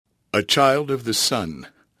A child of the sun,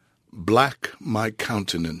 black my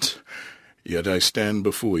countenance, yet I stand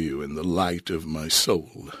before you in the light of my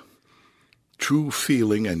soul. True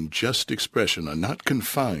feeling and just expression are not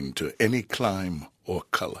confined to any clime or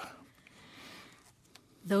color.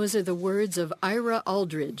 Those are the words of Ira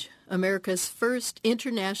Aldridge, America's first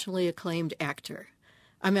internationally acclaimed actor.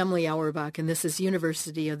 I'm Emily Auerbach, and this is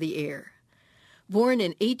University of the Air. Born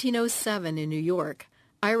in 1807 in New York,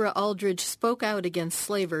 Ira Aldridge spoke out against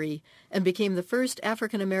slavery and became the first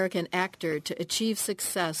African-American actor to achieve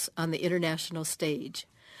success on the international stage.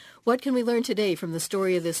 What can we learn today from the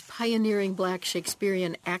story of this pioneering black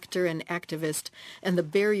Shakespearean actor and activist and the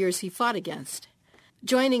barriers he fought against?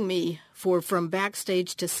 Joining me for From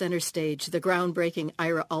Backstage to Center Stage, the groundbreaking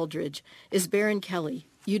Ira Aldridge, is Baron Kelly,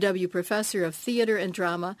 UW Professor of Theater and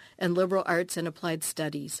Drama and Liberal Arts and Applied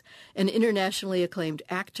Studies, an internationally acclaimed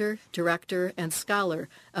actor, director, and scholar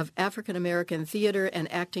of African-American theater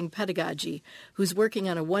and acting pedagogy, who's working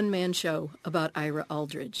on a one-man show about Ira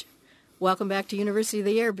Aldridge. Welcome back to University of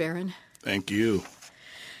the Air, Baron. Thank you.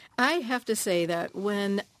 I have to say that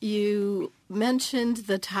when you mentioned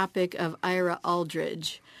the topic of Ira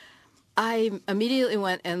Aldridge, I immediately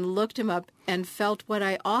went and looked him up and felt what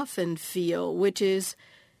I often feel, which is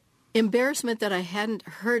embarrassment that I hadn't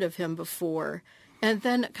heard of him before, and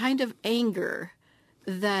then kind of anger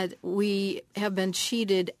that we have been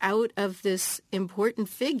cheated out of this important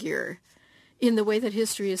figure in the way that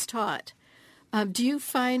history is taught. Do you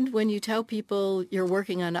find when you tell people you're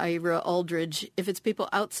working on Ira Aldridge, if it's people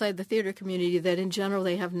outside the theater community, that in general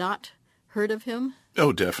they have not heard of him?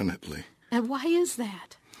 Oh, definitely. And why is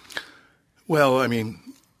that? Well, I mean,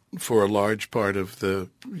 for a large part of the,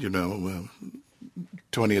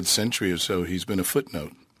 20th century or so, he's been a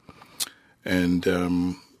footnote. And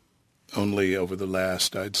only over the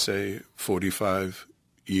last, I'd say, 45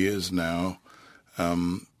 years now,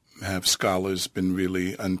 have scholars been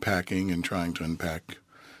really unpacking and trying to unpack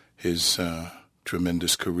his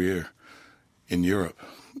tremendous career in Europe.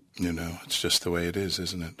 It's just the way it is,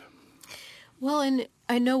 isn't it? Well, and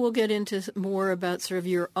I know we'll get into more about sort of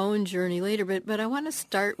your own journey later, but I want to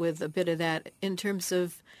start with a bit of that in terms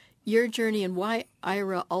of your journey and why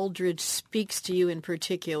Ira Aldridge speaks to you in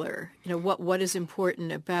particular. What is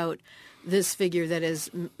important about this figure that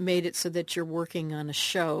has made it so that you're working on a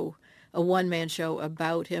show, a one-man show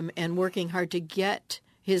about him, and working hard to get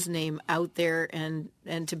his name out there and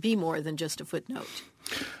to be more than just a footnote.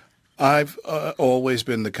 I've always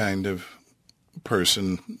been the kind of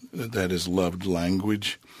person that has loved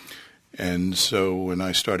language. And so when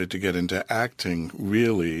I started to get into acting,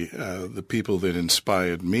 really, the people that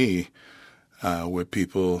inspired me were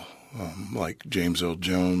people like James Earl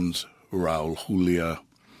Jones, Raul Julia,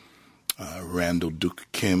 Randall Duke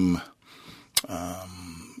Kim,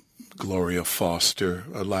 Gloria Foster.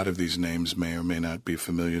 A lot of these names may or may not be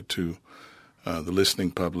familiar to the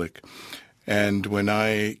listening public. And when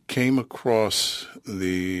I came across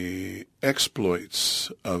the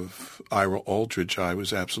exploits of Ira Aldridge, I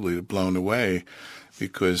was absolutely blown away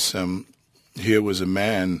because here was a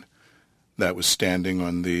man that was standing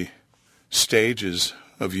on the stages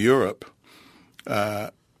of Europe,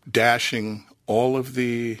 dashing all of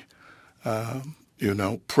the,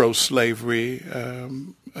 pro-slavery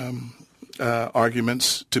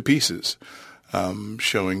arguments to pieces.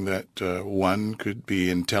 Showing that one could be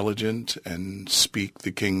intelligent and speak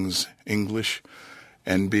the king's English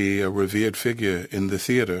and be a revered figure in the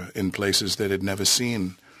theater in places that had never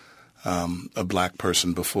seen a black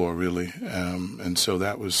person before, really. And so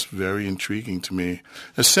that was very intriguing to me.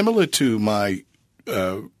 Similar to my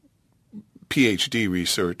PhD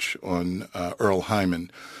research on Earl Hyman,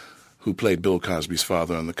 who played Bill Cosby's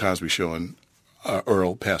father on The Cosby Show, and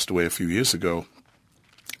Earl passed away a few years ago.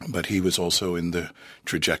 But he was also in the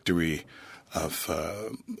trajectory of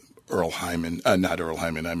Earl Hyman, not Earl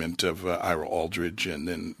Hyman, I meant of Ira Aldridge, and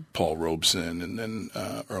then Paul Robeson, and then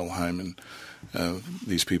Earl Hyman,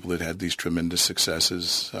 these people that had these tremendous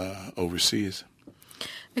successes overseas.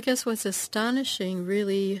 I guess what's astonishing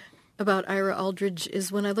really about Ira Aldridge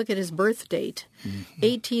is when I look at his birth date,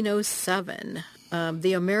 1807,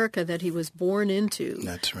 the America that he was born into.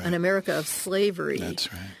 That's right. An America of slavery.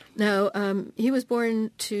 That's right. Now, he was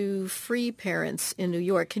born to free parents in New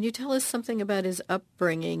York. Can you tell us something about his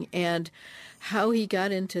upbringing and how he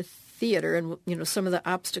got into theater and, some of the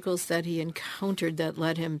obstacles that he encountered that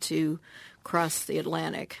led him to cross the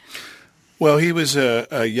Atlantic? Well, he was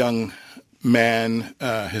a young man.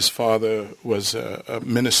 His father was a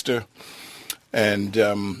minister, and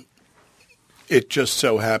it just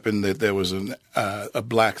so happened that there was a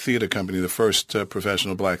black theater company, the first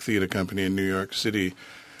professional black theater company in New York City,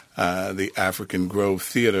 the African Grove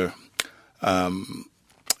Theater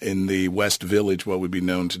in the West Village, what would be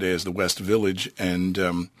known today as the West Village,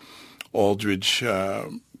 and Aldridge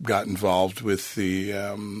got involved with the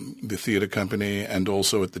theater company, and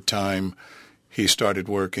also at the time he started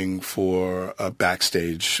working for a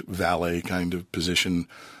backstage valet kind of position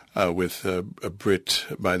with a Brit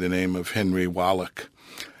by the name of Henry Wallach,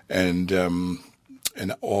 and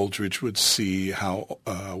Aldridge would see how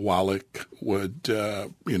Wallach would,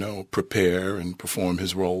 prepare and perform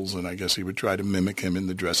his roles, and I guess he would try to mimic him in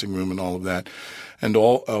the dressing room and all of that. And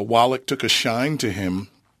Wallach took a shine to him,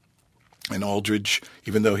 and Aldridge,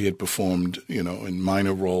 even though he had performed, in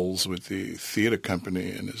minor roles with the theater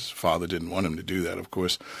company, and his father didn't want him to do that, of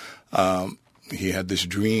course, he had this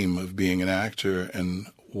dream of being an actor, and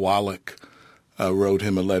Wallach wrote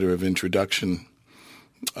him a letter of introduction.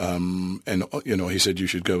 And he said you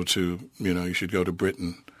should go to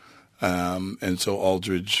Britain, and so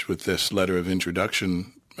Aldridge, with this letter of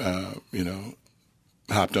introduction,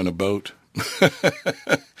 hopped on a boat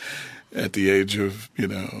at the age of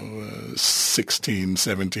 17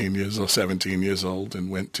 years old, and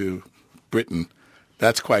went to Britain.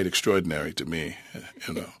 That's quite extraordinary to me,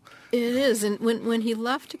 It is, and when he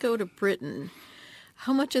left to go to Britain,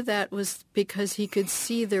 how much of that was because he could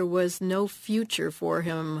see there was no future for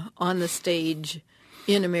him on the stage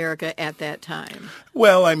in America at that time?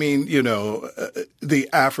 Well, I mean, the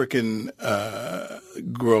African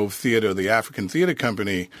Grove Theater, the African Theater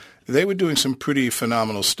Company, they were doing some pretty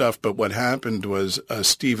phenomenal stuff. But what happened was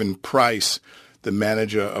Stephen Price, the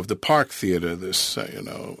manager of the Park Theater, this,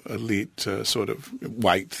 elite sort of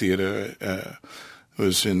white theater,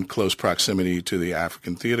 was in close proximity to the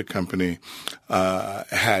African Theater Company,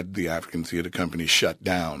 had the African Theater Company shut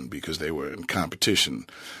down because they were in competition.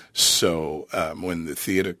 So when the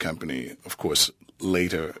theater company, of course,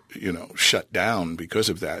 later, shut down because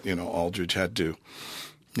of that, Aldridge had to,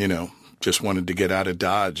 just wanted to get out of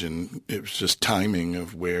Dodge, and it was just timing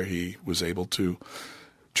of where he was able to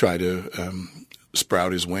try to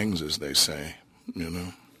sprout his wings, as they say,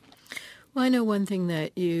 Well, I know one thing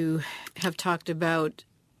that you have talked about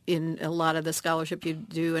in a lot of the scholarship you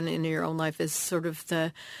do and in your own life is sort of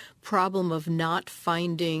the problem of not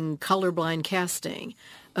finding colorblind casting,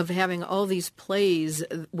 of having all these plays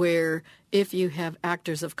where if you have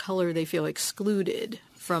actors of color, they feel excluded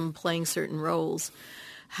from playing certain roles.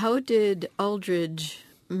 How did Aldridge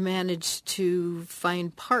manage to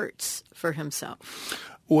find parts for himself?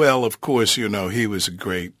 Well, of course, he was a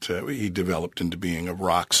great, he developed into being a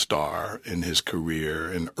rock star in his career,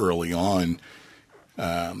 and early on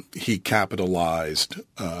he capitalized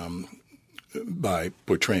by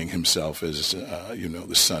portraying himself as, the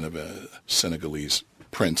son of a Senegalese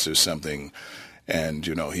prince or something, and,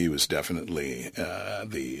 he was definitely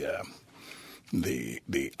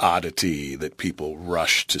the oddity that people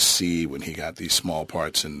rushed to see when he got these small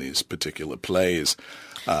parts in these particular plays.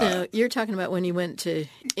 Now, you're talking about when he went to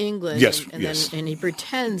England, yes, and he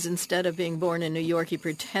pretends, instead of being born in New York, he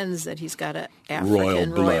pretends that he's got an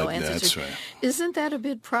African royal ancestry. That's right. Isn't that a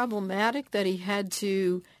bit problematic that he had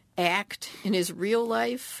to act in his real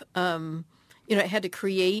life? Had to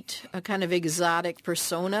create a kind of exotic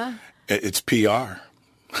persona? It's PR.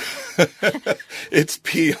 It's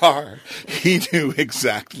PR. He knew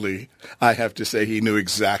exactly. I have to say, he knew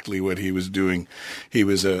exactly what he was doing. He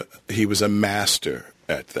was a master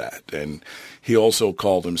at that, and he also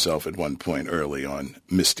called himself at one point early on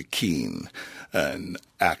Mr. Keene. And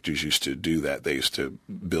actors used to do that. They used to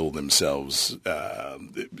bill themselves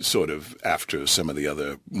sort of after some of the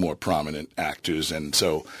other more prominent actors, and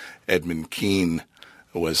so Edmund Keene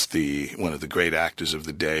was one of the great actors of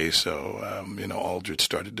the day. So, Aldridge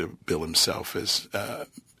started to bill himself as,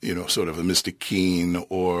 sort of a Mr. Keene,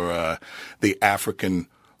 or the African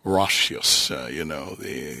Roscius,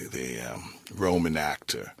 the Roman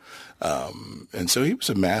actor. And so he was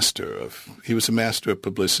a master of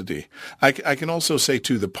publicity. I can also say,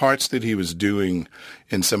 too, the parts that he was doing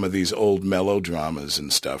in some of these old melodramas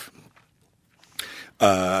and stuff,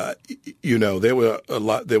 there were a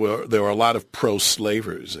lot of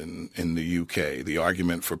pro-slavers in the UK, the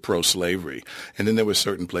argument for pro-slavery. And then there were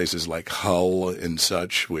certain places like Hull and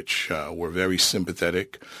such, which were very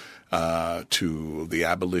sympathetic to the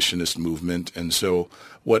abolitionist movement. And so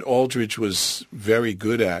what Aldridge was very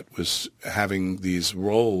good at was having these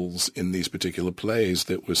roles in these particular plays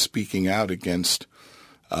that was speaking out against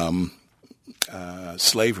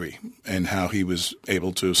slavery, and how he was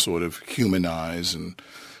able to sort of humanize and,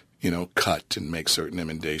 cut and make certain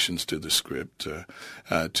emendations to the script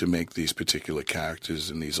to make these particular characters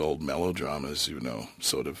in these old melodramas,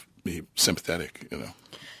 sort of be sympathetic,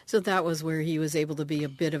 So that was where he was able to be a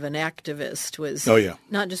bit of an activist, was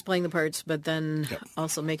not just playing the parts, but then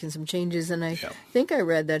also making some changes. And I think I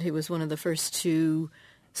read that he was one of the first to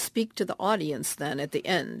speak to the audience then at the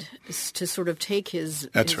end, to sort of take his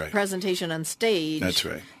presentation on stage,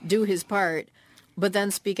 do his part, but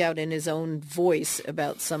then speak out in his own voice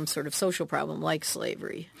about some sort of social problem like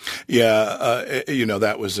slavery. Yeah,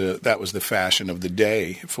 that was the fashion of the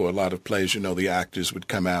day for a lot of plays. The actors would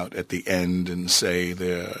come out at the end and say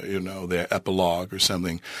their epilogue or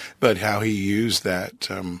something. But how he used that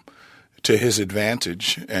to his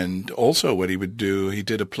advantage, and also what he would do, he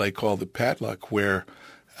did a play called The Padlock, where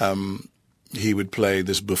he would play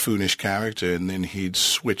this buffoonish character, and then he'd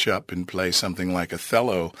switch up and play something like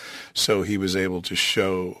Othello. So he was able to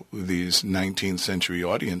show these 19th century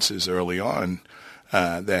audiences early on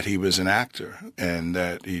that he was an actor and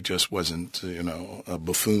that he just wasn't, a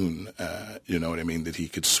buffoon, you know what I mean, that he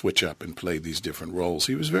could switch up and play these different roles.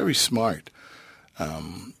 He was very smart,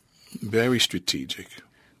 very strategic.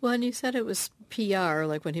 Well, and you said it was PR,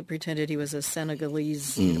 like when he pretended he was a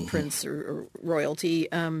Senegalese prince or royalty.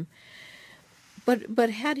 But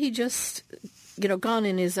had he just, gone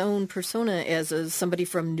in his own persona as somebody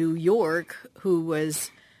from New York who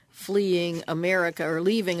was fleeing America or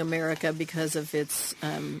leaving America because of its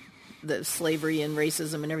the slavery and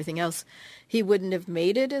racism and everything else, he wouldn't have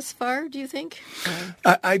made it as far, do you think?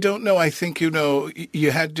 I don't know. I think,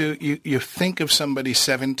 you had to, you think of somebody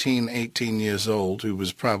 17, 18 years old who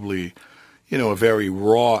was probably, a very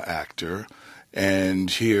raw actor. And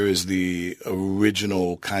here is the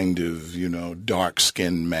original kind of,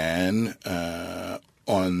 dark-skinned man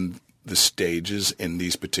on the stages in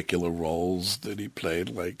these particular roles that he played,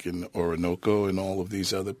 like in Orinoco and all of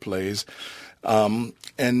these other plays.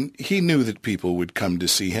 And he knew that people would come to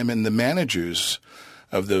see him, and the managers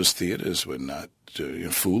of those theaters were not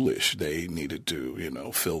foolish. They needed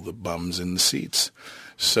to, fill the bums in the seats.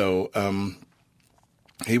 So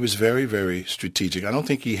he was very, very strategic. I don't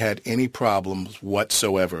think he had any problems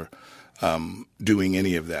whatsoever doing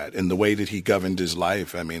any of that. And the way that he governed his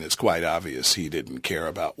life, I mean, it's quite obvious he didn't care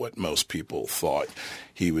about what most people thought.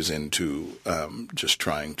 He was into just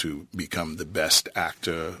trying to become the best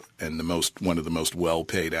actor and one of the most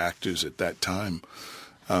well-paid actors at that time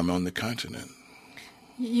on the continent.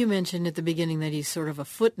 You mentioned at the beginning that he's sort of a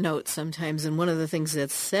footnote sometimes, and one of the things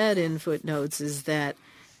that's said in footnotes is that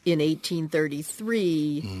in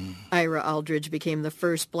 1833, Ira Aldridge became the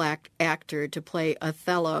first black actor to play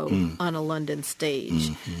Othello on a London stage.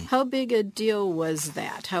 How big a deal was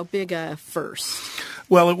that? How big a first?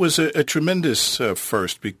 Well, it was a tremendous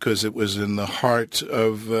first because it was in the heart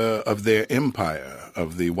of their empire,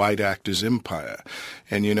 of the white actors' empire.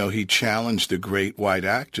 And, he challenged the great white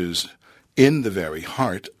actors in the very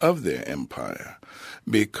heart of their empire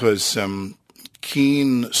because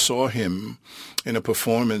Keane saw him in a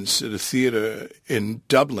performance at a theater in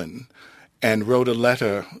Dublin and wrote a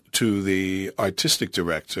letter to the artistic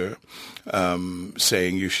director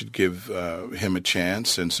saying you should give him a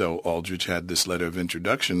chance. And so Aldridge had this letter of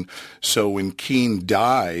introduction. So when Keane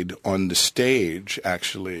died on the stage,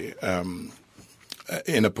 actually,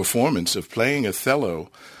 in a performance of playing Othello,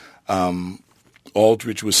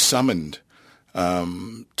 Aldridge was summoned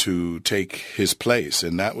to take his place.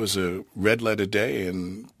 And that was a red-letter day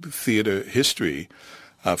in theater history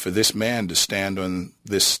for this man to stand on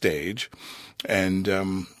this stage and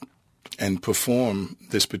perform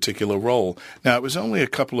this particular role. Now, it was only a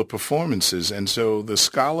couple of performances, and so the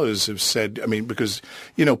scholars have said, because,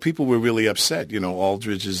 people were really upset.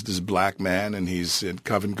 Aldridge is this black man, and he's in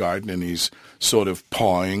Covent Garden, and he's sort of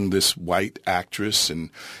pawing this white actress,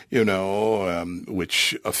 and,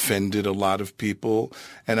 which offended a lot of people.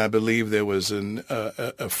 And I believe there was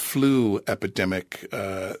a flu epidemic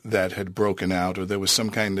that had broken out, or there was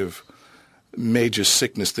some kind of major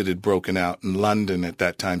sickness that had broken out in London at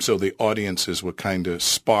that time. So the audiences were kind of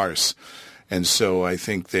sparse. And so I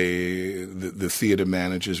think the theater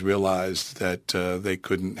managers realized that they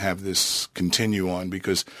couldn't have this continue on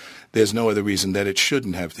because there's no other reason that it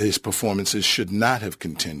shouldn't have. His performances should not have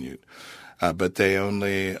continued. But they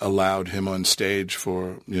only allowed him on stage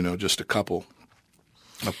for, just a couple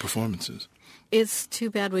of performances. It's too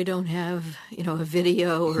bad we don't have, a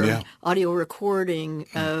video or audio recording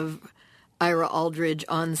of Ira Aldridge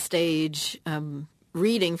on stage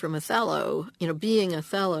reading from Othello, being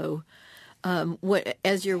Othello.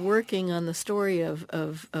 As you're working on the story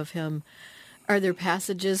of him, are there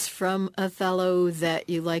passages from Othello that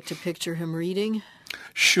you like to picture him reading?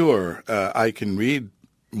 Sure. I can read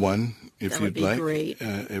one if you'd like. That would be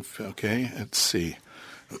great. Okay, let's see.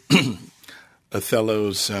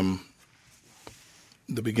 Othello's,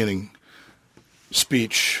 the beginning.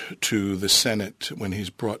 speech to the Senate when he's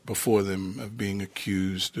brought before them of being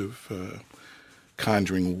accused of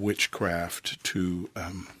conjuring witchcraft to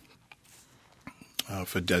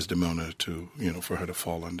for Desdemona to, for her to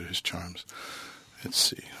fall under his charms. Let's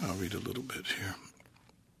see. I'll read a little bit here.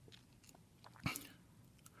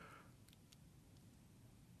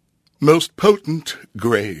 Most potent,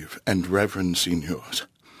 grave, and reverend signors,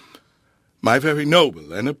 my very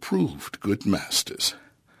noble and approved good masters,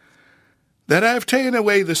 that I have taken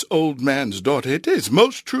away this old man's daughter, it is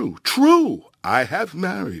most true. True, I have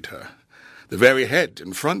married her. The very head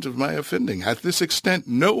in front of my offending hath this extent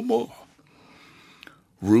no more.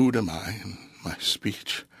 Rude am I in my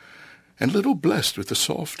speech, and little blessed with the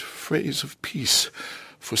soft phrase of peace.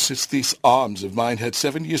 For since these arms of mine had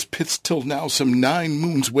 7 years pith till now some 9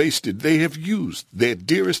 moons wasted, they have used their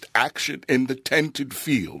dearest action in the tented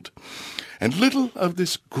field. And little of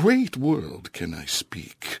this great world can I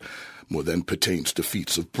speak, more than pertains to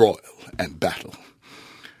feats of broil and battle.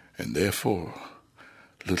 And therefore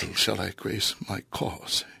little shall I grace my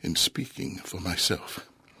cause in speaking for myself.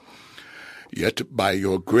 Yet by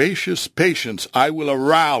your gracious patience I will a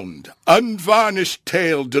round, unvarnished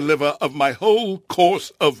tale deliver of my whole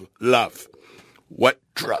course of love. What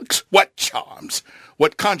drugs, what charms,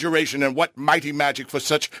 what conjuration, and what mighty magic for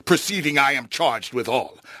such proceeding I am charged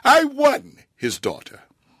withal. I won his daughter.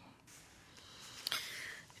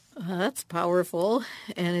 That's powerful,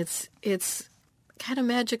 and it's kind of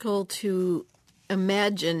magical to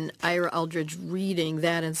imagine Ira Aldridge reading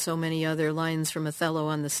that and so many other lines from Othello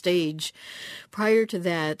on the stage. Prior to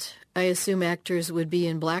that, I assume actors would be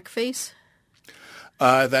in blackface?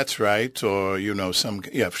 That's right. Or,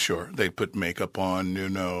 sure. They put makeup on,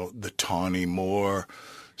 the tawny moor,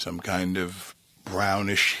 some kind of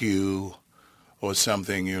brownish hue or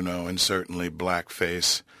something, and certainly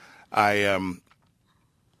blackface.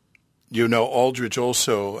 Aldridge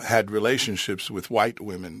also had relationships with white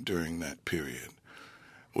women during that period,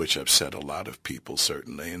 which upset a lot of people,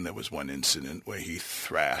 certainly. And there was one incident where he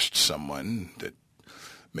thrashed someone that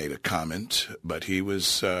made a comment, but he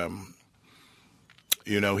was,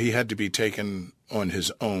 he had to be taken on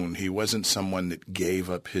his own. He wasn't someone that gave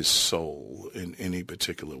up his soul in any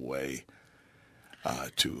particular way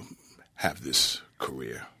to have this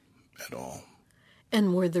career at all.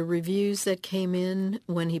 And were the reviews that came in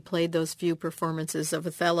when he played those few performances of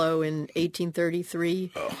Othello in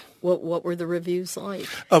 1833, what were the reviews like?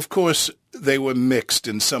 Of course, they were mixed,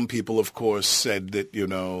 and some people, of course, said that,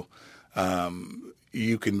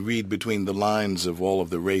 you can read between the lines of all of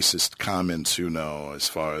the racist comments, as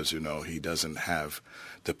far as, he doesn't have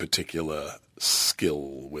the particular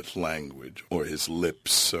skill with language, or his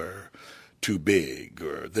lips are too big,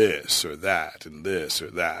 or this or that, and this or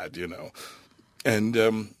that, And,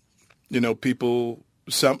 people,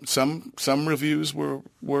 some reviews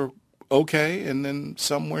were okay, and then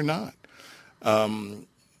some were not.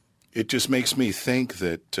 It just makes me think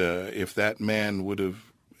that if that man would have,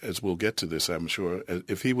 as we'll get to this, I'm sure,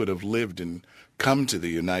 if he would have lived and come to the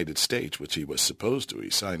United States, which he was supposed to, he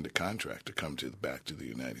signed a contract to come back to the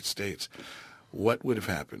United States, what would have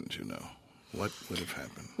happened, What would have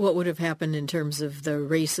happened? What would have happened in terms of the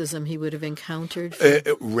racism he would have encountered?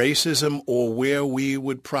 Racism, or where we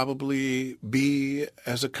would probably be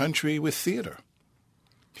as a country with theater.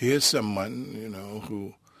 Here's someone,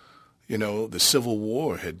 who, the Civil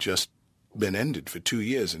War had just been ended for 2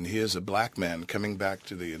 years, and here's a black man coming back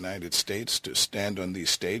to the United States to stand on these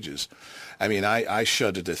stages. I mean, I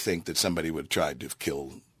shudder to think that somebody would have tried to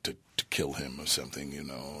kill him or something,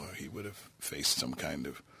 or he would have faced some kind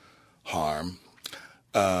of harm,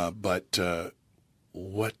 but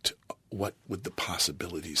what would the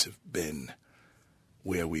possibilities have been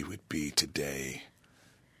where we would be today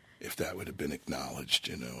if that would have been acknowledged,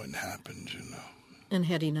 and happened, And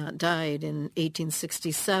had he not died in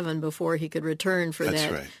 1867 before he could return for That's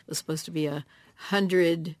that, right. It was supposed to be a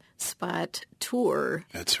 100-spot tour.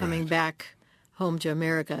 That's coming right. back home to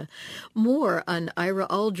America. More on Ira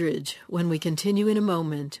Aldridge when we continue in a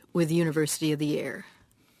moment with University of the Air.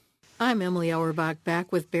 I'm Emily Auerbach,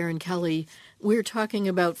 back with Baron Kelly. We're talking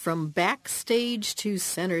about from backstage to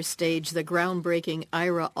center stage, the groundbreaking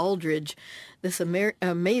Ira Aldridge, this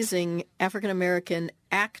amazing African-American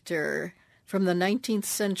actor from the 19th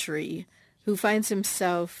century who finds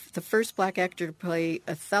himself the first black actor to play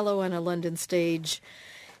Othello on a London stage.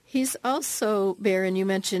 He's also, Baron, you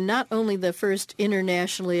mentioned not only the first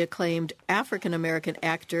internationally acclaimed African-American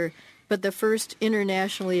actor, but the first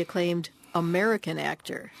internationally acclaimed American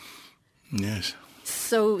actor. Yes.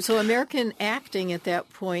 So American acting at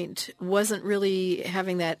that point wasn't really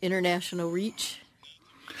having that international reach?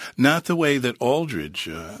 Not the way that Aldrich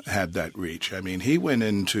had that reach. I mean, he went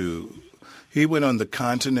on the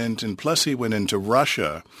continent, and plus he went into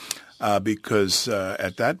Russia because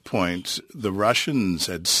at that point the Russians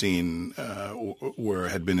had seen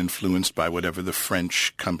had been influenced by whatever the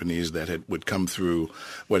French companies that would come through,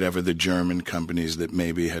 whatever the German companies that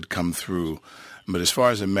maybe had come through. But as far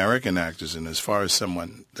as American actors and as far as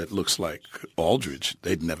someone that looks like Aldrich,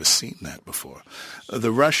 they'd never seen that before.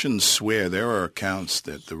 The Russians swear, there are accounts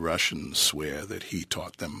that the Russians swear that he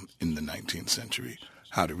taught them in the 19th century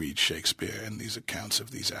how to read Shakespeare, and these accounts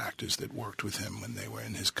of these actors that worked with him when they were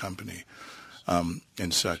in his company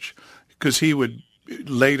and such. Because he would,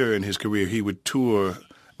 later in his career, he would tour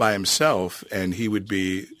by himself, and he would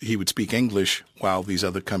speak English while these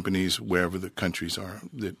other companies, wherever the countries are,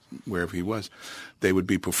 wherever he was, they would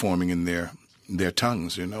be performing in their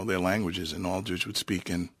tongues, their languages, and Aldrich would speak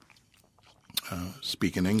in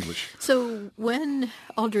English. So when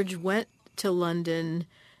Aldrich went to London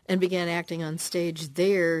and began acting on stage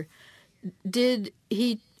there, did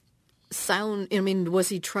he sound, was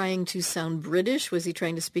he trying to sound British? Was he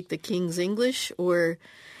trying to speak the King's English? Or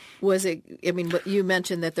was it, you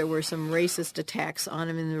mentioned that there were some racist attacks on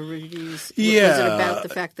him in the reviews. Yeah. Was it about the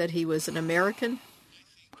fact that he was an American?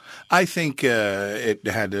 I think it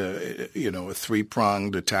had a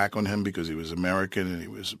three-pronged attack on him because he was American and he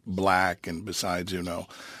was black, and besides,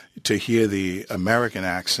 to hear the American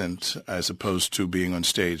accent as opposed to being on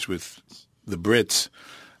stage with the Brits,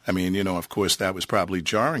 of course, that was probably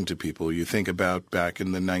jarring to people. You think about back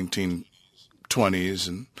in the 1920s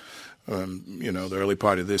and the early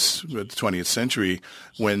part of this 20th century,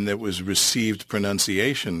 when there was received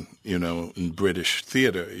pronunciation, in British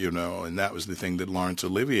theater, and that was the thing that Laurence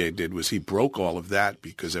Olivier did, was he broke all of that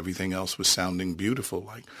because everything else was sounding beautiful,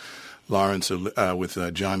 like Laurence with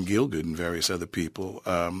John Gielgud and various other people.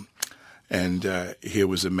 And here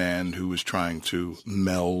was a man who was trying to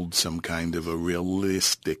meld some kind of a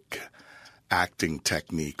realistic acting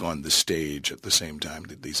technique on the stage at the same time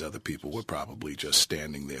that these other people were probably just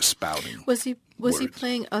standing there spouting. Was he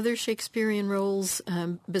playing other Shakespearean roles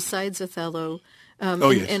besides Othello?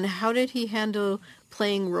 Yes. And how did he handle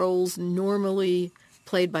playing roles normally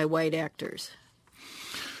played by white actors?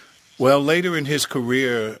 Well, later in his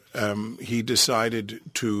career, he decided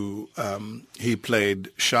to. He played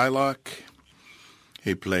Shylock.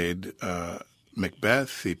 He played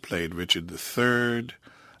Macbeth. He played Richard III.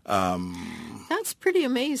 That's pretty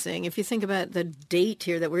amazing if you think about the date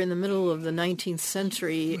here, that we're in the middle of the 19th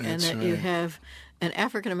century. That's and that right. You have an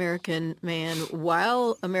African-American man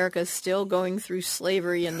while America's still going through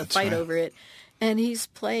slavery and the That's fight right. over it. And he's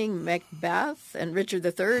playing Macbeth and Richard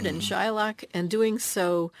III and Shylock, and doing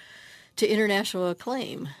so to international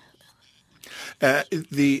acclaim.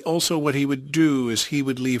 Also what he would do is he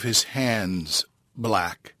would leave his hands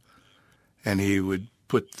black, and he would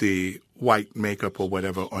put the white makeup or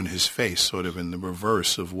whatever on his face, sort of in the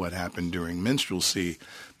reverse of what happened during minstrelsy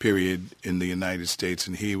period in the United States,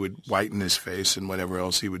 and he would whiten his face and whatever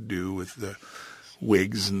else he would do with the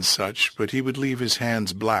wigs and such, but he would leave his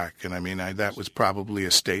hands black, and that was probably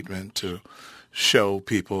a statement to show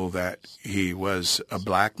people that he was a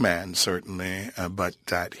black man, certainly, but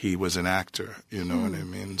that he was an actor, you know what I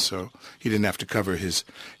mean? So he didn't have to cover his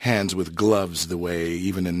hands with gloves the way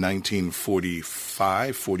even in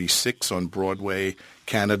 1945, 46 on Broadway,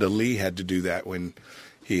 Canada Lee had to do that when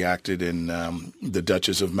he acted in The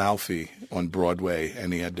Duchess of Malfi on Broadway,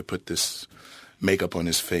 and he had to put this makeup on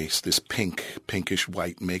his face, this pinkish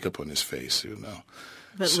white makeup on his face,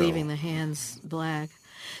 But leaving the hands black.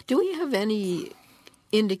 Do we have any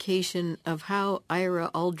indication of how Ira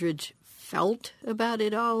Aldridge felt about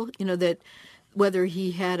it all? That whether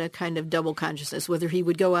he had a kind of double consciousness, whether he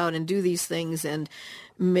would go out and do these things and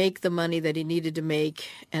make the money that he needed to make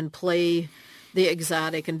and play the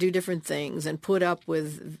exotic and do different things and put up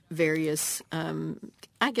with various,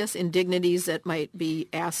 indignities that might be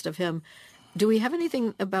asked of him. Do we have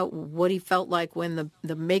anything about what he felt like when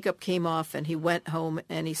the makeup came off and he went home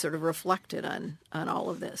and he sort of reflected on all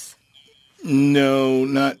of this? No,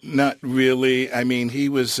 not really. He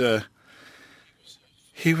was a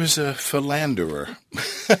philanderer.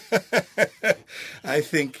 I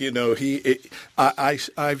think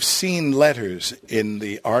I've seen letters in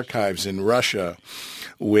the archives in Russia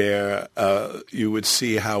where you would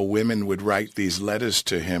see how women would write these letters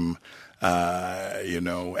to him.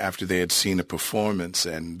 After they had seen a performance,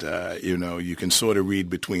 and, you can sort of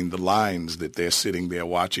read between the lines that they're sitting there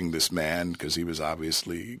watching this man because he was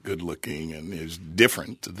obviously good looking and he was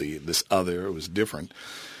different. This other was different.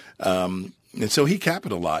 And so he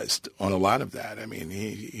capitalized on a lot of that.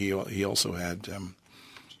 He also had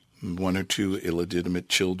one or two illegitimate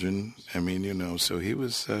children. I mean, so he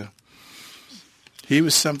was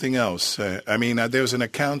something else. There was an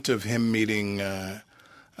account of him meeting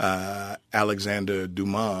Alexander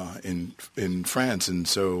Dumas in France, and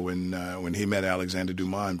so when he met Alexander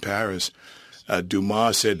Dumas in Paris,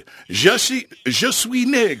 Dumas said, je suis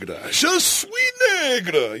nègre, je suis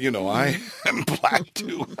nègre. I am black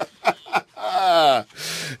too.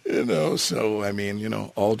 So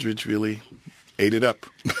Aldrich really ate it up.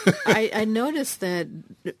 I noticed that,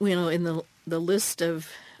 in the list of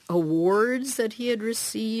awards that he had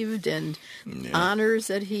received and honors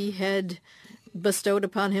that he had bestowed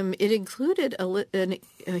upon him, it included a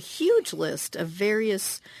huge list of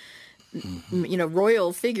various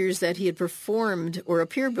royal figures that he had performed or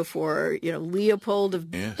appeared before. Leopold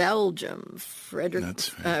of Belgium, Frederick,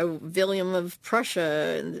 William of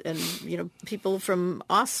Prussia, and people from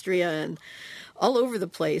Austria and all over the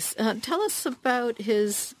place. Tell us about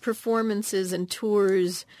his performances and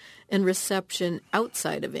tours and reception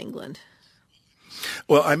outside of England.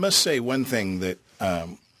 Well, I must say one thing that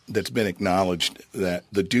that's been acknowledged, that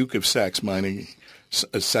the Duke of Saxe-Meiningen,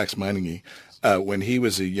 when he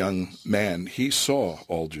was a young man, he saw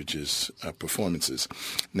Aldrich's performances.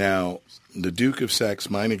 Now, the Duke of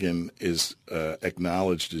Saxe-Meiningen is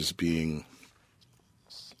acknowledged as being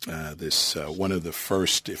one of the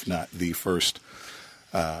first, if not the first,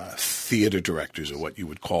 theater directors, or what you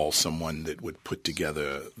would call someone that would put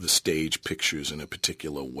together the stage pictures in a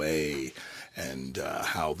particular way, and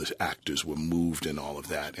how the actors were moved and all of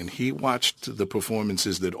that. And he watched the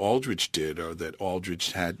performances that Aldrich did, or that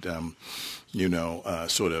Aldrich had,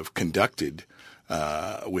 sort of conducted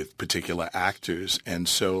with particular actors. And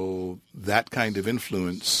so that kind of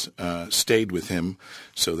influence stayed with him,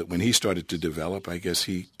 so that when he started to develop, I guess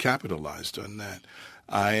he capitalized on that.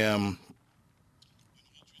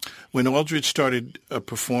 When Aldrich started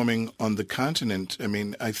performing on the continent,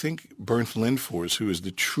 I think Bernd Lindfors, who is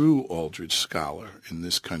the true Aldrich scholar in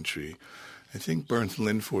this country, I think Bernd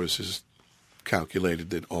Lindfors has calculated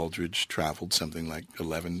that Aldrich traveled something like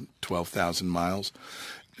 12,000 miles.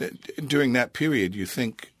 During that period, you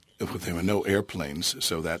think, there were no airplanes,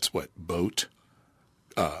 so that's what, boat,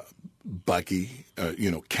 buggy,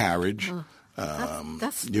 carriage.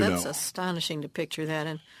 That's astonishing to picture that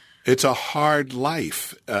in. It's a hard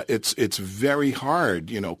life. It's very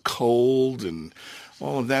hard, cold and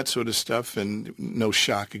all of that sort of stuff, and no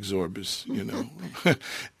shock absorbers,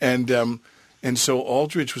 and so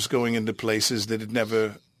Aldrich was going into places that had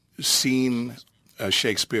never seen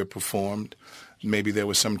Shakespeare performed. Maybe there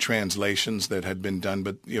were some translations that had been done,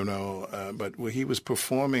 but where he was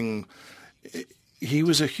performing, he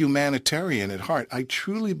was a humanitarian at heart. I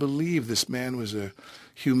truly believe this man was a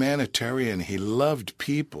humanitarian. He loved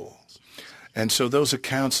people. And so those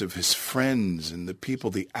accounts of his friends and the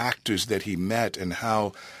people, the actors that he met, and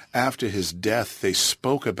how after his death they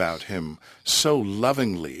spoke about him so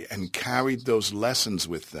lovingly and carried those lessons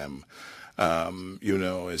with them,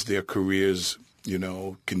 as their careers,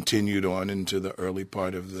 continued on into the early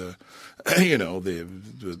part of the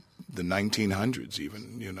 1900s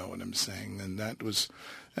even, you know what I'm saying? And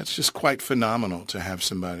that's just quite phenomenal to have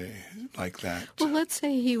somebody like that. Well, let's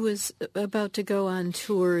say he was about to go on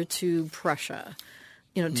tour to Prussia,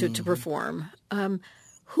 to perform.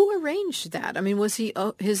 Who arranged that? Was he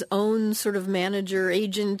his own sort of manager,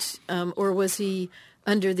 agent, or was he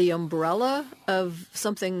under the umbrella of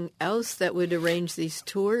something else that would arrange these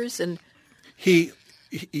tours? And he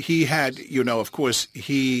had, of course,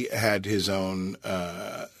 he had his own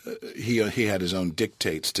he had his own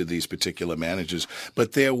dictates to these particular managers,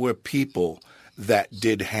 but there were people that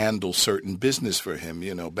did handle certain business for him.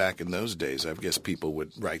 Back in those days, I guess people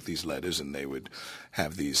would write these letters and they would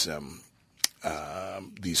have these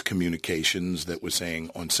communications that were saying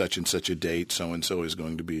on such and such a date, so and so is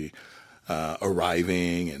going to be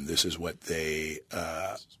arriving, and this is what they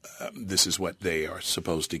are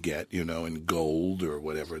supposed to get, in gold or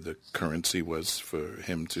whatever the currency was for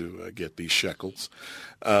him to get these shekels.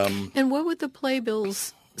 And what would the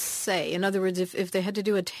playbills say? In other words, if they had to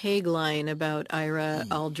do a tagline about Ira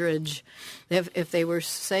Aldrich, if they were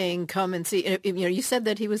saying, come and see, you said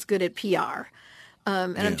that he was good at PR.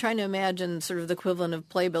 I'm trying to imagine sort of the equivalent of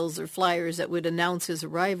playbills or flyers that would announce his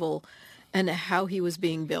arrival and how he was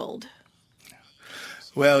being billed.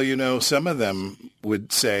 Well, some of them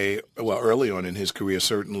would say, early on in his career,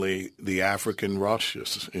 certainly the African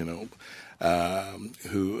Rothschild,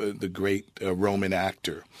 who the great Roman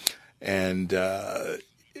actor. And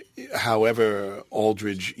however,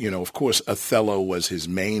 Aldrich, of course, Othello was his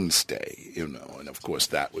mainstay, and of course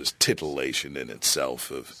that was titillation in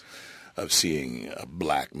itself of seeing a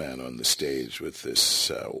black man on the stage with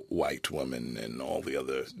this white woman and all the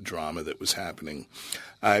other drama that was happening.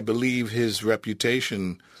 I believe his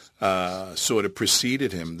reputation sort of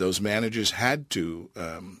preceded him. Those managers had to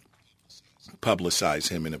publicize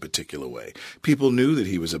him in a particular way. People knew that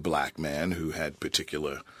he was a black man who had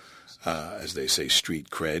particular, as they say, street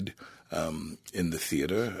cred in the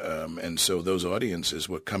theater. And so those audiences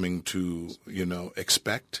were coming to,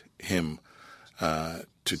 expect him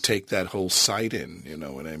to take that whole site in, you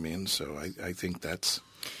know what I mean? So I think that's...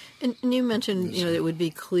 And you mentioned, it would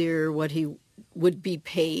be clear what he would be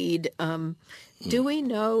paid. Do we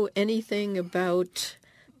know anything about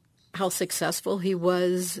how successful he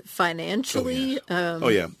was financially? Oh,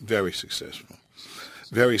 yeah. Very successful.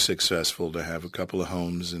 Very successful to have a couple of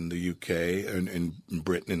homes in the UK and in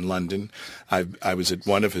Britain, in London. I was at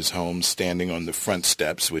one of his homes standing on the front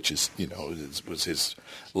steps, which is, was his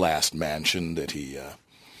last mansion that he,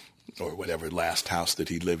 or whatever, last house that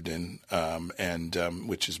he lived in, and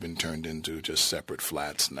which has been turned into just separate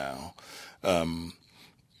flats now.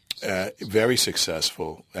 Very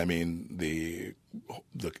successful. I mean, the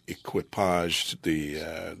equipage,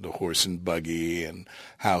 the horse and buggy, and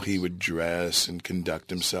how he would dress and conduct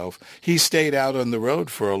himself. He stayed out on the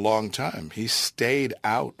road for a long time. He stayed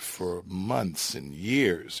out for months and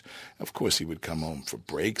years. Of course, he would come home for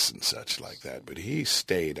breaks and such like that, but he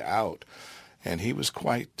stayed out, and he was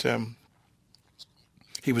quite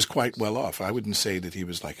well off. I wouldn't say that he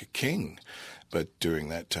was like a king, but during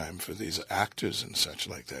that time for these actors and such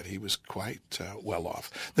like that, he was quite well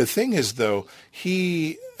off. The thing is, though,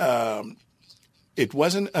 it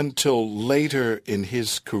wasn't until later in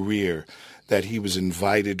his career that he was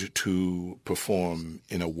invited to perform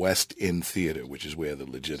in a West End theater, which is where the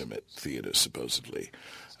legitimate theater supposedly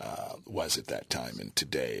was at that time. And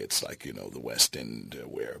today it's like, the West End,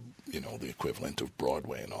 where, the equivalent of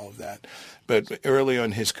Broadway and all of that. But early on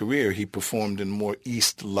in his career, he performed in more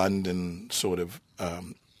East London sort of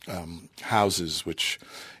houses, which,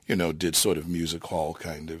 did sort of music hall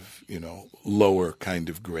kind of, lower kind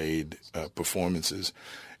of grade performances.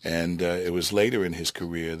 And it was later in his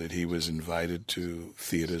career that he was invited to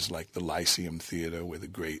theaters like the Lyceum Theater, where the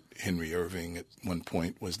great Henry Irving at one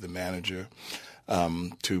point was the manager,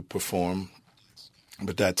 to perform.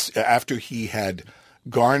 But that's after he had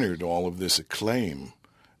garnered all of this acclaim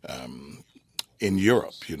in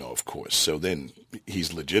Europe, of course. So then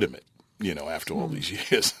he's legitimate, after all these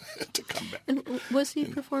years to come back. And was he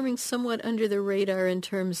performing somewhat under the radar in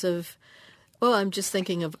terms of, well, I'm just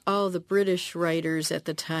thinking of all the British writers at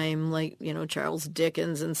the time, like, Charles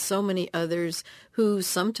Dickens and so many others who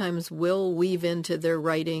sometimes will weave into their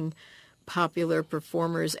writing popular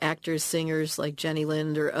performers, actors, singers like Jenny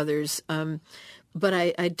Lind or others. But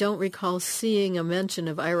I don't recall seeing a mention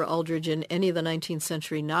of Ira Aldridge in any of the 19th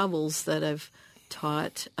century novels that I've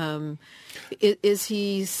taught. Is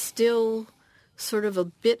he still sort of a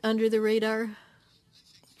bit under the radar?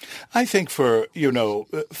 I think for,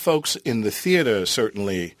 folks in the theater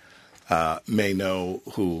certainly may know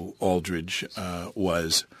who Aldridge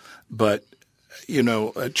was. But,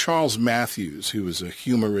 Charles Matthews, who was a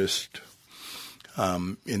humorist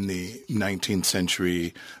in the 19th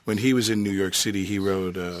century, when he was in New York City, he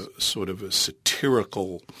wrote a sort of a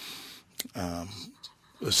satirical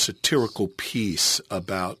piece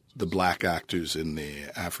about the black actors in the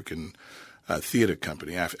African theater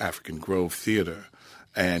company, African Grove Theater.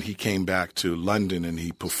 And he came back to London and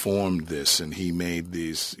he performed this, and he made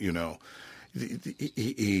these,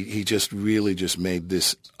 he just really just made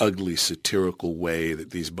this ugly satirical way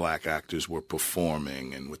that these black actors were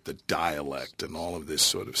performing, and with the dialect and all of this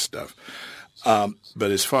sort of stuff.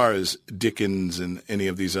 But as far as Dickens and any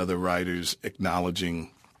of these other writers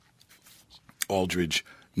acknowledging Aldridge,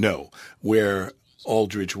 no. Where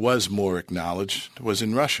Aldridge was more acknowledged was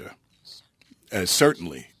in Russia,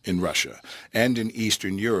 certainly in Russia and in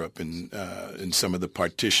Eastern Europe and in some of the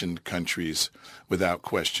partitioned countries, without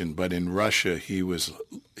question. But in Russia, he was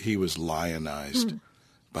lionized.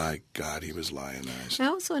 By God, he was lionized. I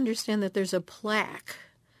also understand that there's a plaque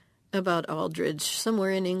about Aldridge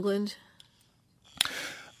somewhere in England.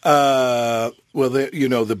 Well,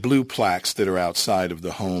 the blue plaques that are outside of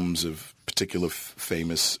the homes of particular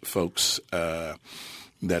famous folks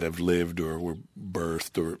that have lived or were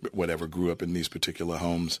birthed or whatever, grew up in these particular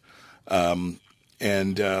homes. And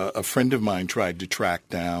a friend of mine tried to track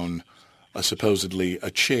down supposedly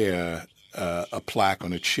a chair, a plaque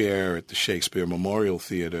on a chair at the Shakespeare Memorial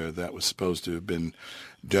Theater that was supposed to have been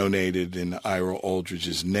donated in Ira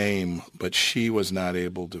Aldridge's name, but she was not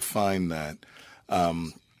able to find that.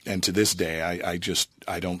 And to this day,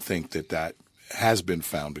 I don't think that has been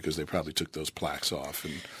found, because they probably took those plaques off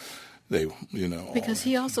and They, you know. Because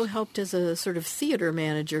he also helped as a sort of theater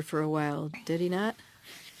manager for a while, did he not?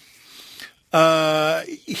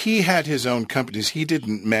 He had his own companies. He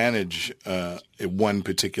didn't manage one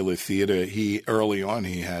particular theater. Early on,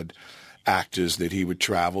 he had actors that he would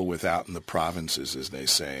travel with out in the provinces, as they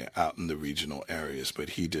say, out in the regional areas, but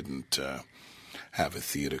he didn't have a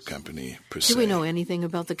theater company per se. Do we know anything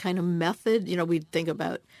about the kind of method? You know, we think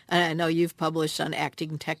about, and I know you've published on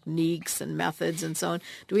acting techniques and methods and so on.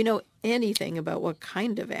 Do we know anything about what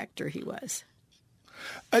kind of actor he was?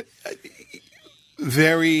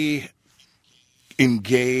 Very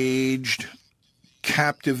engaged,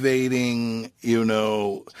 captivating, you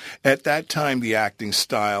know. At that time, the acting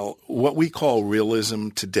style, what we call realism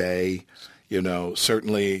today, you know,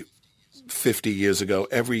 certainly 50 years ago,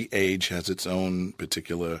 every age has its own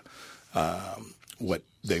particular, what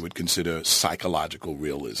they would consider psychological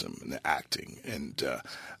realism in the acting. And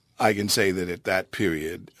I can say that at that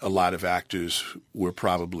period, a lot of actors were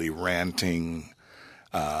probably ranting,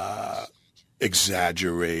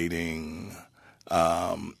 exaggerating,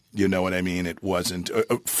 you know what I mean? It wasn't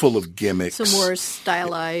full of gimmicks. So more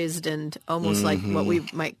stylized and almost like what we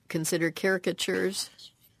might consider caricatures.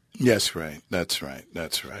 Yes, right. That's right.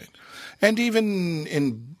 And even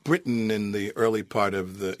in Britain in the early part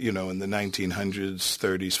of the, you know, in the 1900s,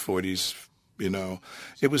 30s, 40s, you know,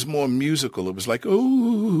 it was more musical. It was like,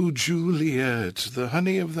 oh, Juliet, the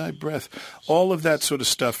honey of thy breath. All of that sort of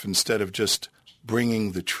stuff instead of just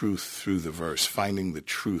bringing the truth through the verse, finding the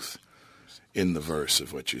truth in the verse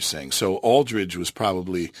of what you're saying. So Aldridge was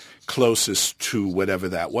probably closest to whatever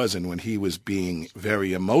that was. And when he was being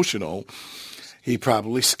very emotional, he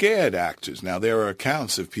probably scared actors. Now, there are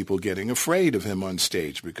accounts of people getting afraid of him on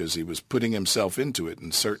stage because he was putting himself into it,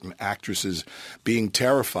 and certain actresses being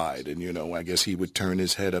terrified. And, you know, I guess he would turn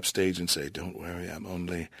his head upstage and say, don't worry, I'm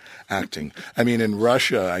only acting. I mean, in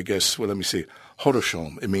Russia, I guess, well, let me see,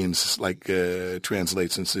 Hodoshom, it means like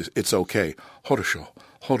translates and says, it's okay. Hodosho.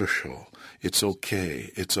 It's okay,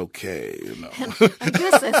 you know. I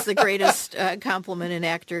guess that's the greatest compliment an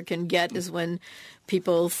actor can get is when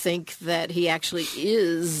people think that he actually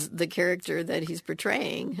is the character that he's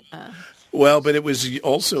portraying. Well, but it was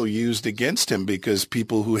also used against him because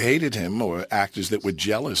people who hated him or actors that were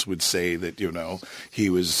jealous would say that, you know, he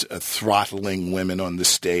was throttling women on the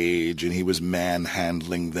stage and he was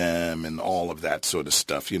manhandling them and all of that sort of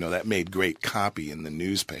stuff. You know, that made great copy in the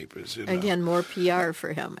newspapers. You know? Again, more PR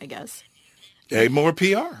for him, I guess. More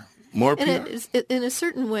PR. In a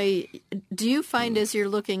certain way, do you find as you're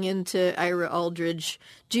looking into Ira Aldridge,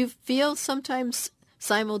 do you feel sometimes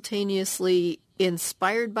simultaneously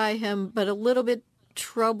inspired by him, but a little bit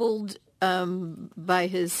troubled by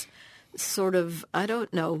his sort of, I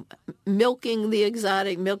don't know, milking the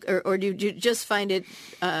exotic milk, or do you just find it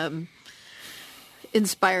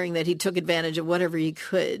inspiring that he took advantage of whatever he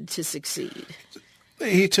could to succeed?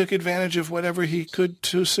 He took advantage of whatever he could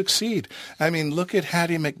to succeed. I mean, look at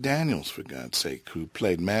Hattie McDaniels, for God's sake, who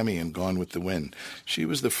played Mammy in Gone with the Wind. She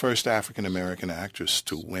was the first African-American actress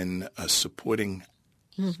to win a supporting,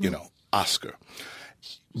 you know, Oscar.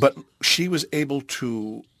 But she was able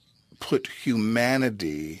to put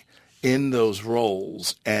humanity in those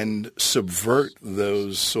roles and subvert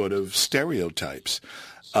those sort of stereotypes.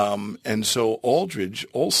 And so Aldridge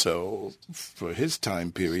also, for his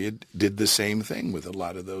time period, did the same thing with a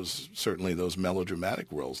lot of those, certainly those melodramatic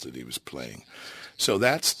roles that he was playing. So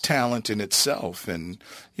that's talent in itself. And,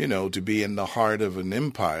 you know, to be in the heart of an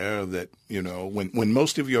empire that, you know, when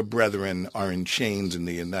most of your brethren are in chains in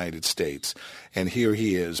the United States, and here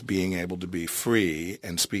he is being able to be free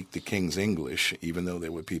and speak the King's English, even though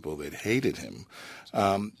there were people that hated him,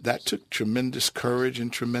 that took tremendous courage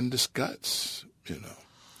and tremendous guts, you know.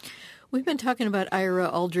 We've been talking about Ira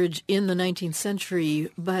Aldridge in the 19th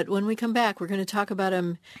century, but when we come back, we're going to talk about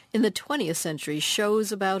him in the 20th century,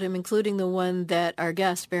 shows about him, including the one that our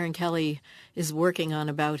guest, Baron Kelly, is working on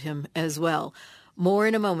about him as well. More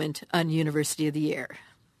in a moment on University of the Air.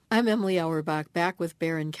 I'm Emily Auerbach, back with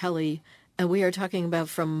Baron Kelly, and we are talking about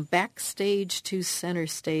From Backstage to Center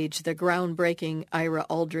Stage, the groundbreaking Ira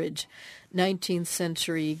Aldridge, 19th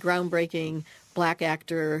century groundbreaking black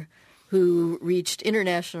actor who reached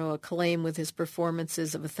international acclaim with his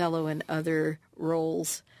performances of Othello and other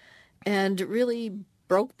roles, and really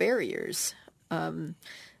broke barriers. Now,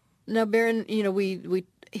 Baron, you know, we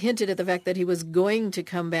hinted at the fact that he was going to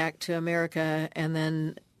come back to America and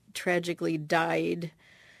then tragically died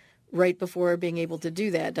right before being able to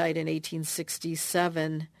do that, died in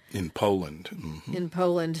 1867. In Poland. Mm-hmm. In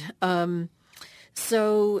Poland.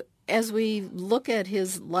 So as we look at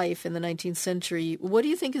his life in the 19th century, what do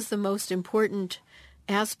you think is the most important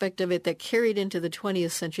aspect of it that carried into the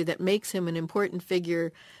 20th century that makes him an important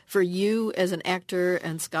figure for you as an actor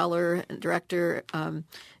and scholar and director, and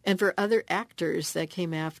for other actors that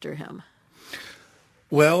came after him?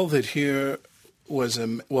 Well, that here was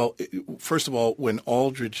first of all, when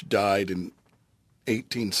Aldrich died in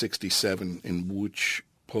 1867 in Łódź,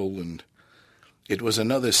 Poland, it was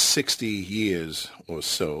another 60 years or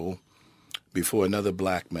so before another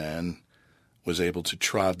black man was able to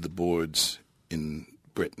trod the boards in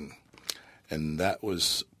Britain. And that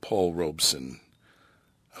was Paul Robeson,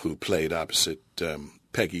 who played opposite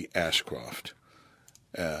Peggy Ashcroft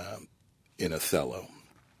in Othello.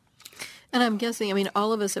 And I'm guessing,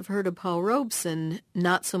 all of us have heard of Paul Robeson,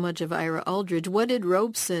 not so much of Ira Aldridge. What did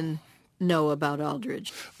Robeson know about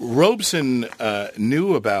Aldridge? Robeson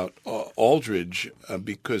knew about Aldridge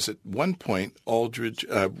because at one point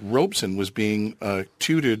Robeson was being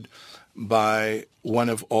tutored by one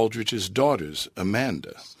of Aldridge's daughters,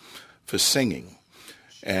 Amanda, for singing.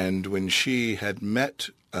 And when she had met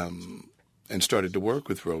and started to work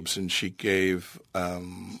with Robeson, she gave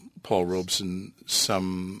Paul Robeson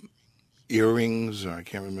some earrings, or I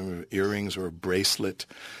can't remember, earrings or a bracelet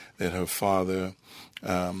that her father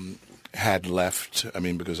had left,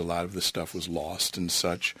 because a lot of the stuff was lost and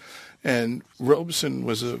such. And Robeson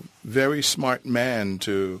was a very smart man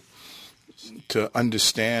to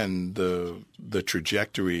understand the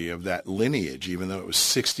trajectory of that lineage, even though it was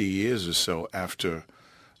 60 years or so after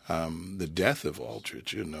the death of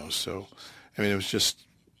Aldrich, So, it was just,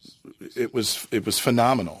 it was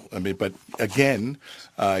phenomenal. But again,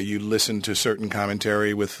 you listen to certain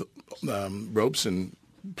commentary with Robeson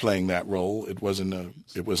playing that role. It wasn't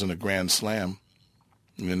a grand slam,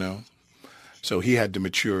 So he had to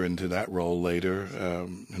mature into that role later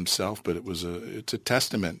himself. But it's a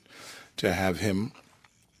testament to have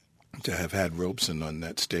had Robeson on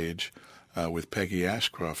that stage with Peggy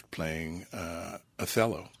Ashcroft playing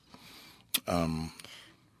Othello.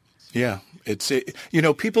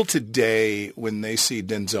 People today, when they see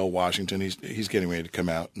Denzel Washington, he's getting ready to come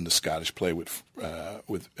out in the Scottish play with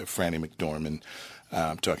Franny McDormand,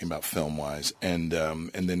 talking about film-wise, and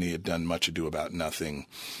then he had done Much Ado About Nothing,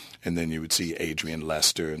 and then you would see Adrian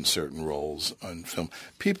Lester in certain roles on film.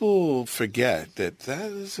 People forget that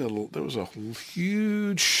there was a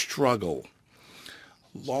huge struggle,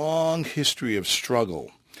 long history of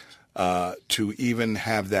struggle to even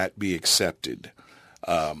have that be accepted.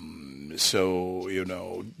 So,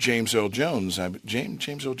 James Earl Jones,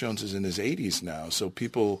 James Earl Jones is in his 80s now, so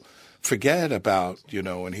people forget about,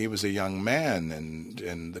 when he was a young man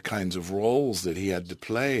and the kinds of roles that he had to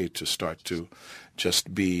play to start to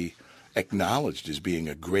just be acknowledged as being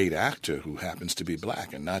a great actor who happens to be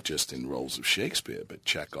black, and not just in roles of Shakespeare, but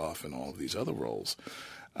Chekhov and all of these other roles.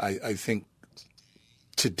 I think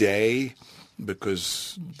today,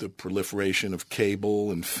 because the proliferation of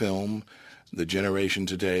cable and film, the generation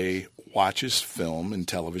today watches film and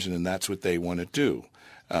television, and that's what they want to do,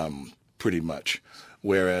 pretty much.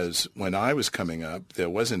 Whereas when I was coming up, there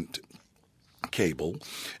wasn't cable,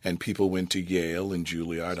 and people went to Yale and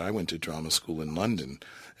Juilliard. I went to drama school in London.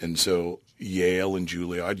 And so Yale and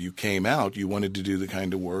Juilliard, you came out, you wanted to do the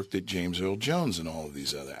kind of work that James Earl Jones and all of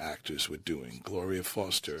these other actors were doing, Gloria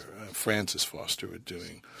Foster, Frances Foster were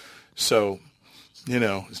doing. So,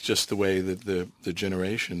 it's just the way that the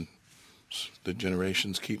generations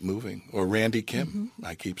keep moving. Or Randy Kim. Mm-hmm.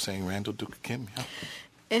 I keep saying Randall Duke Kim. Yeah.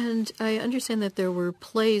 And I understand that there were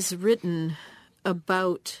plays written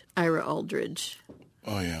about Ira Aldridge.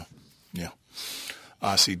 Oh, yeah. Yeah.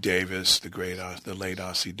 Ossie Davis, the late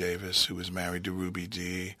Ossie Davis, who was married to Ruby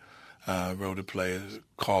Dee, wrote a play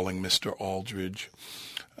calling Mr. Aldridge.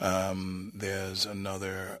 There's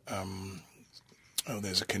another,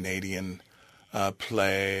 there's a Canadian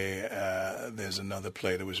play. There's another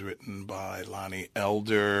play that was written by Lonnie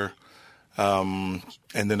Elder. And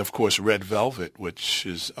then, of course, Red Velvet, which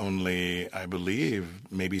is only, I believe,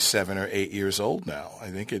 maybe 7 or 8 years old now. I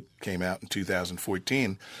think it came out in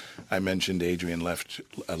 2014. I mentioned Adrian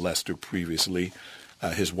Lester previously.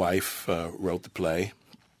 His wife wrote the play.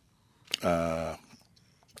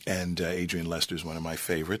 And Adrian Lester is one of my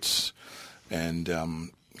favorites. And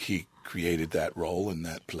he created that role in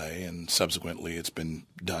that play. And subsequently, it's been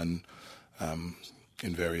done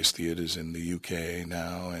in various theaters in the UK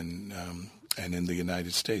now and in the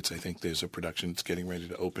United States. I think there's a production that's getting ready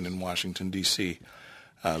to open in Washington, D.C.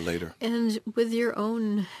 Later. And with your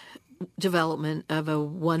own development of a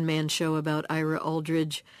one-man show about Ira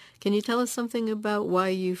Aldridge, can you tell us something about why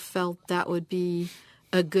you felt that would be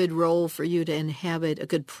a good role for you to inhabit, a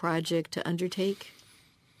good project to undertake?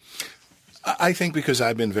 I think because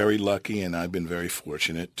I've been very lucky and I've been very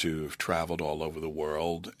fortunate to have traveled all over the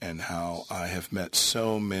world, and how I have met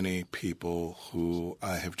so many people who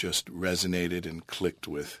I have just resonated and clicked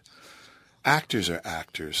with. Actors are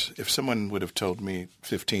actors. If someone would have told me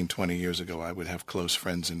 15, 20 years ago I would have close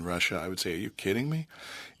friends in Russia, I would say, are you kidding me?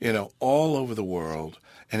 All over the world.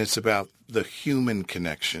 And it's about the human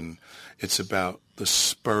connection. It's about the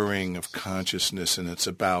spurring of consciousness, and it's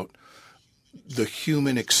about the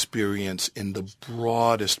human experience in the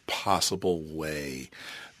broadest possible way.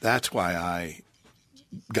 That's why I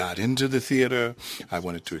got into the theater. I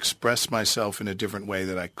wanted to express myself in a different way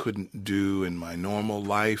that I couldn't do in my normal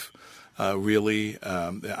life. Really,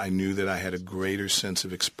 I knew that I had a greater sense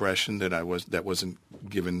of expression that wasn't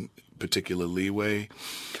given particular leeway.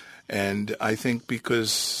 And I think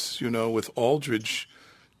because, with Aldrich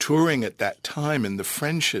touring at that time and the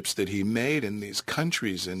friendships that he made in these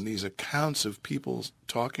countries and these accounts of people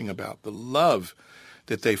talking about the love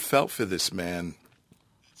that they felt for this man,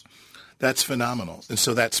 that's phenomenal. And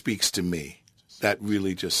so that speaks to me. That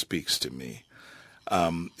really just speaks to me.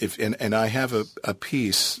 And I have a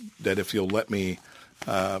piece that if you'll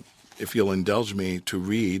indulge me to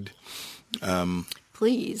read,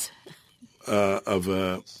 please, of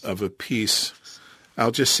a piece.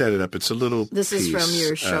 I'll just set it up. It's a little This piece, is from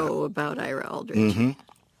your show about Ira Aldrich. Mm-hmm,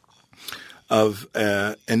 of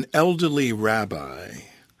an elderly rabbi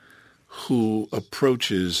who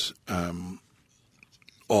approaches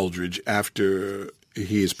Aldrich after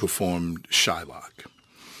he has performed Shylock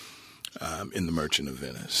in The Merchant of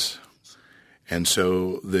Venice. And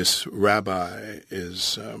so this rabbi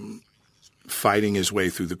is fighting his way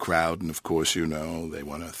through the crowd, and of course, they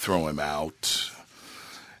want to throw him out.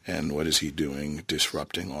 And what is he doing?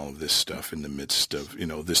 Disrupting all of this stuff in the midst of,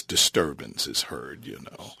 this disturbance is heard,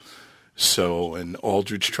 So, and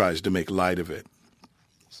Aldrich tries to make light of it.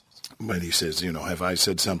 But he says, have I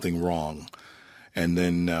said something wrong? And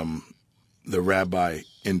then the rabbi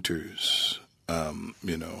enters,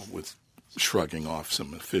 with shrugging off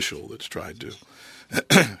some official that's tried to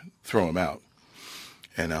throw him out.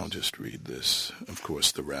 And I'll just read this. Of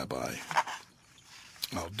course, the rabbi.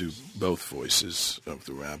 I'll do both voices of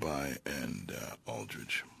the rabbi and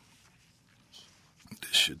Aldrich.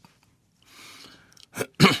 This should...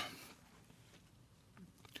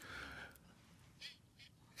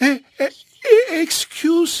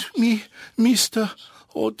 Excuse me, Mr.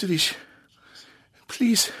 Aldrich.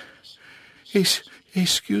 Please,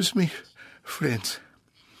 excuse me, friends.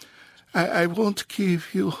 I won't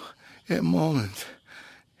give you a moment.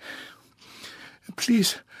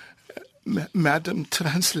 Please, Madam,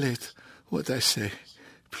 translate what I say,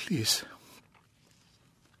 please.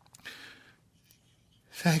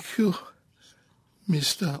 Thank you,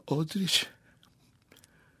 Mr. Aldrich.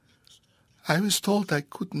 I was told I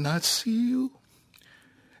could not see you,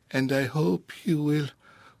 and I hope you will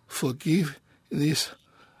forgive this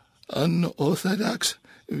unorthodox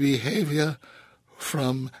behavior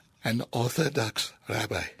from an orthodox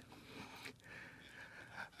rabbi.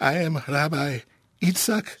 I am Rabbi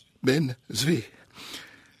Itzhak Ben Zvi,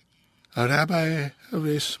 a rabbi of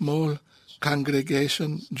a small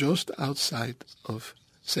congregation just outside of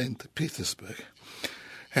St. Petersburg.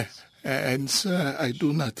 And, sir, I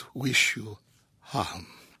do not wish you harm.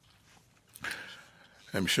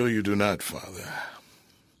 I'm sure you do not, Father.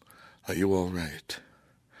 Are you all right?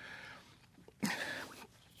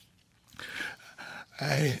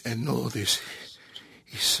 I know this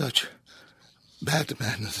is such bad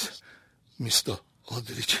manners, Mr.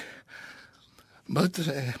 Aldrich. But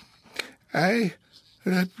I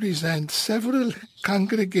represent several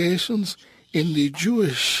congregations in the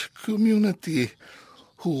Jewish community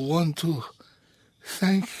who want to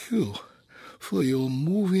thank you for your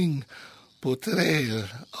moving portrayal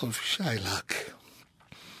of Shylock.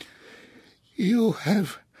 You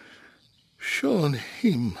have shown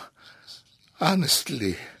him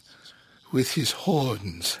honestly with his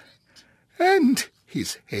horns and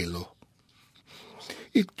his halo.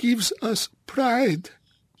 It gives us pride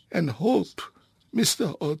and hope,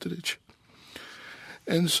 Mr. Aldrich.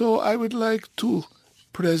 And so I would like to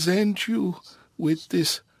present you with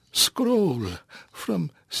this scroll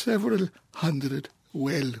from several hundred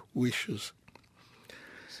well-wishers.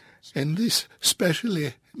 And this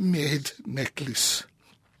specially made necklace.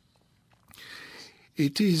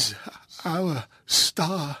 It is our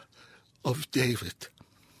Star of David.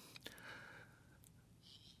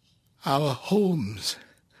 Our homes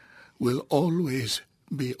will always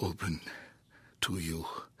be open to you,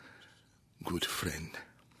 good friend.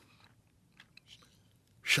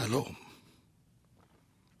 Shalom.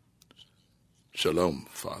 Shalom,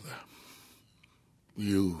 Father.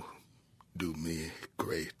 You do me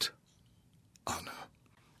great honor.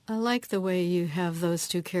 I like the way you have those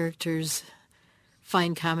two characters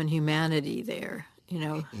find common humanity there, you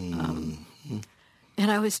know. And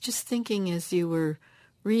I was just thinking as you were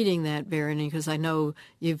reading that, Barony, because I know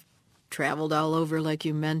you've traveled all over, like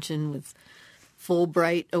you mentioned, with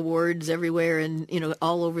Fulbright awards everywhere and, you know,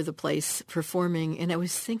 all over the place performing. And I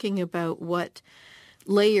was thinking about what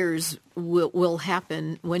layers will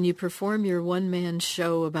happen when you perform your one-man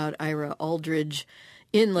show about Ira Aldridge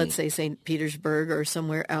in, let's say, St. Petersburg or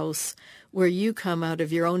somewhere else, where you come out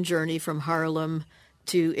of your own journey from Harlem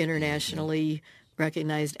to internationally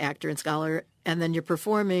recognized actor and scholar, and then you're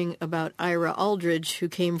performing about Ira Aldridge, who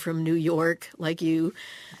came from New York, like you,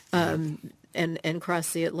 and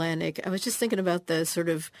crossed the Atlantic. I was just thinking about the sort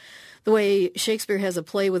of the way Shakespeare has a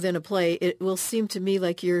play within a play. It will seem to me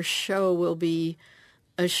like your show will be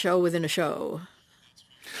a show within a show.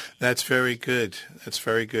 That's very good. That's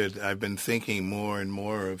very good. I've been thinking more and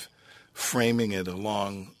more of framing it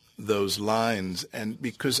along those lines, and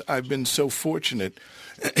because I've been so fortunate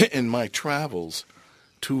in my travels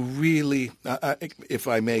to really, if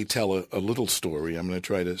I may tell a little story, I'm going to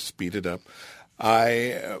try to speed it up.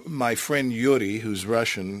 My friend Yuri, who's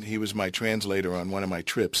Russian, he was my translator on one of my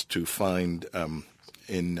trips to find,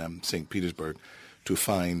 in St. Petersburg, to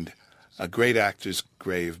find a great actor's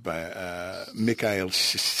grave by Mikhail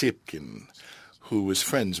Shipkin, who was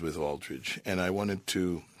friends with Aldridge. And I wanted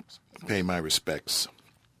to pay my respects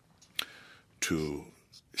to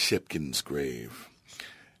Shipkin's grave.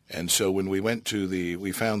 And so when we went to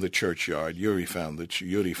we found the churchyard. Yuri found the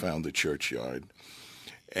churchyard,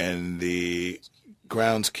 and the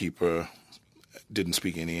groundskeeper didn't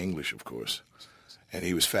speak any English, of course, and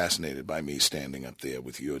he was fascinated by me standing up there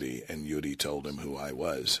with Yuri. And Yuri told him who I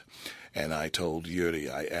was, and I told Yuri.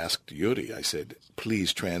 I asked Yuri. I said,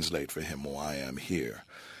 "Please translate for him why I'm here."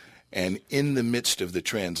 And in the midst of the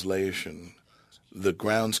translation, the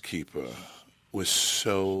groundskeeper was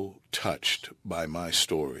so touched by my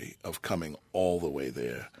story of coming all the way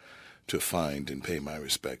there to find and pay my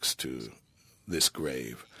respects to this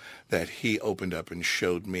grave that he opened up and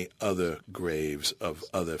showed me other graves of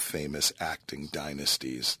other famous acting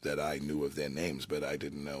dynasties that I knew of their names, but I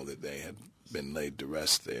didn't know that they had been laid to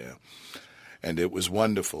rest there. And it was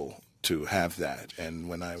wonderful to have that. And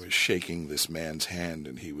when I was shaking this man's hand,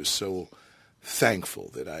 and he was so thankful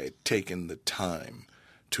that I had taken the time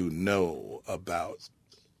to know about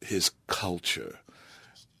his culture.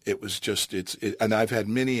 It was just, and I've had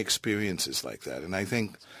many experiences like that. And I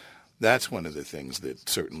think that's one of the things that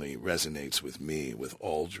certainly resonates with me, with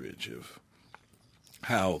Aldridge, of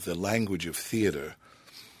how the language of theater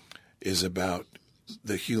is about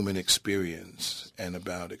the human experience and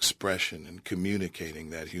about expression and communicating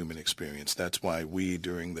that human experience. That's why we,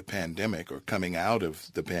 during the pandemic, or coming out of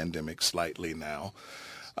the pandemic slightly now,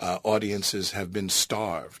 audiences have been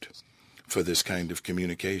starved for this kind of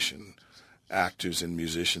communication. Actors and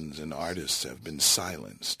musicians and artists have been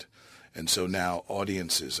silenced. And so now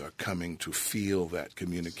audiences are coming to feel that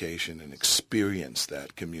communication and experience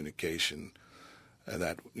that communication,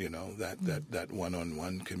 that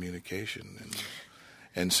one-on-one communication.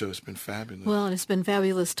 And so it's been fabulous. Well, and it's been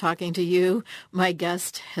fabulous talking to you. My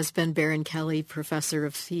guest has been Baron Kelly, professor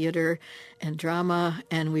of theater and drama,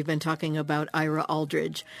 and we've been talking about Ira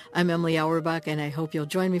Aldridge. I'm Emily Auerbach, and I hope you'll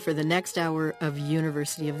join me for the next hour of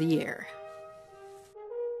University of the Air.